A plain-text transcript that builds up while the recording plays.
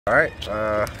Alright,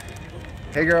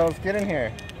 hey girls, get in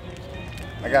here.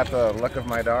 I got the luck of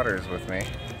my daughters with me.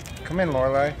 Come in,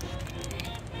 Lorelai.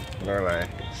 Lorelai.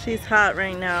 She's hot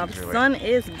right now. The sun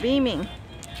is beaming.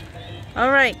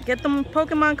 Alright, get them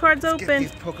Pokemon cards open. Get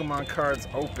these Pokemon cards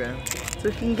open. So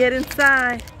we can get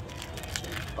inside.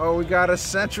 Oh, we got a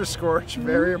Centriscorch.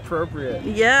 Very appropriate.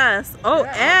 Yes. Oh,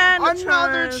 yeah. And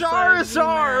another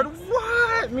Charizard.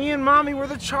 What? Me and Mommy were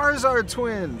the Charizard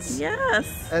twins.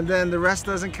 Yes. And then the rest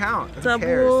doesn't count. Who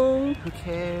cares? Who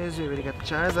cares? We already got the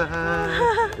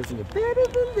Charizard. Doesn't get better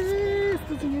than this.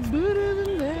 Doesn't get better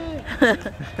than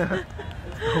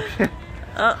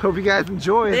that. Hope you guys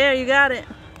enjoyed. There, you got it.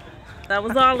 That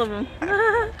was all of them.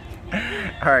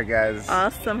 All right, guys.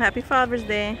 Awesome. Happy Father's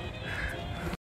Day.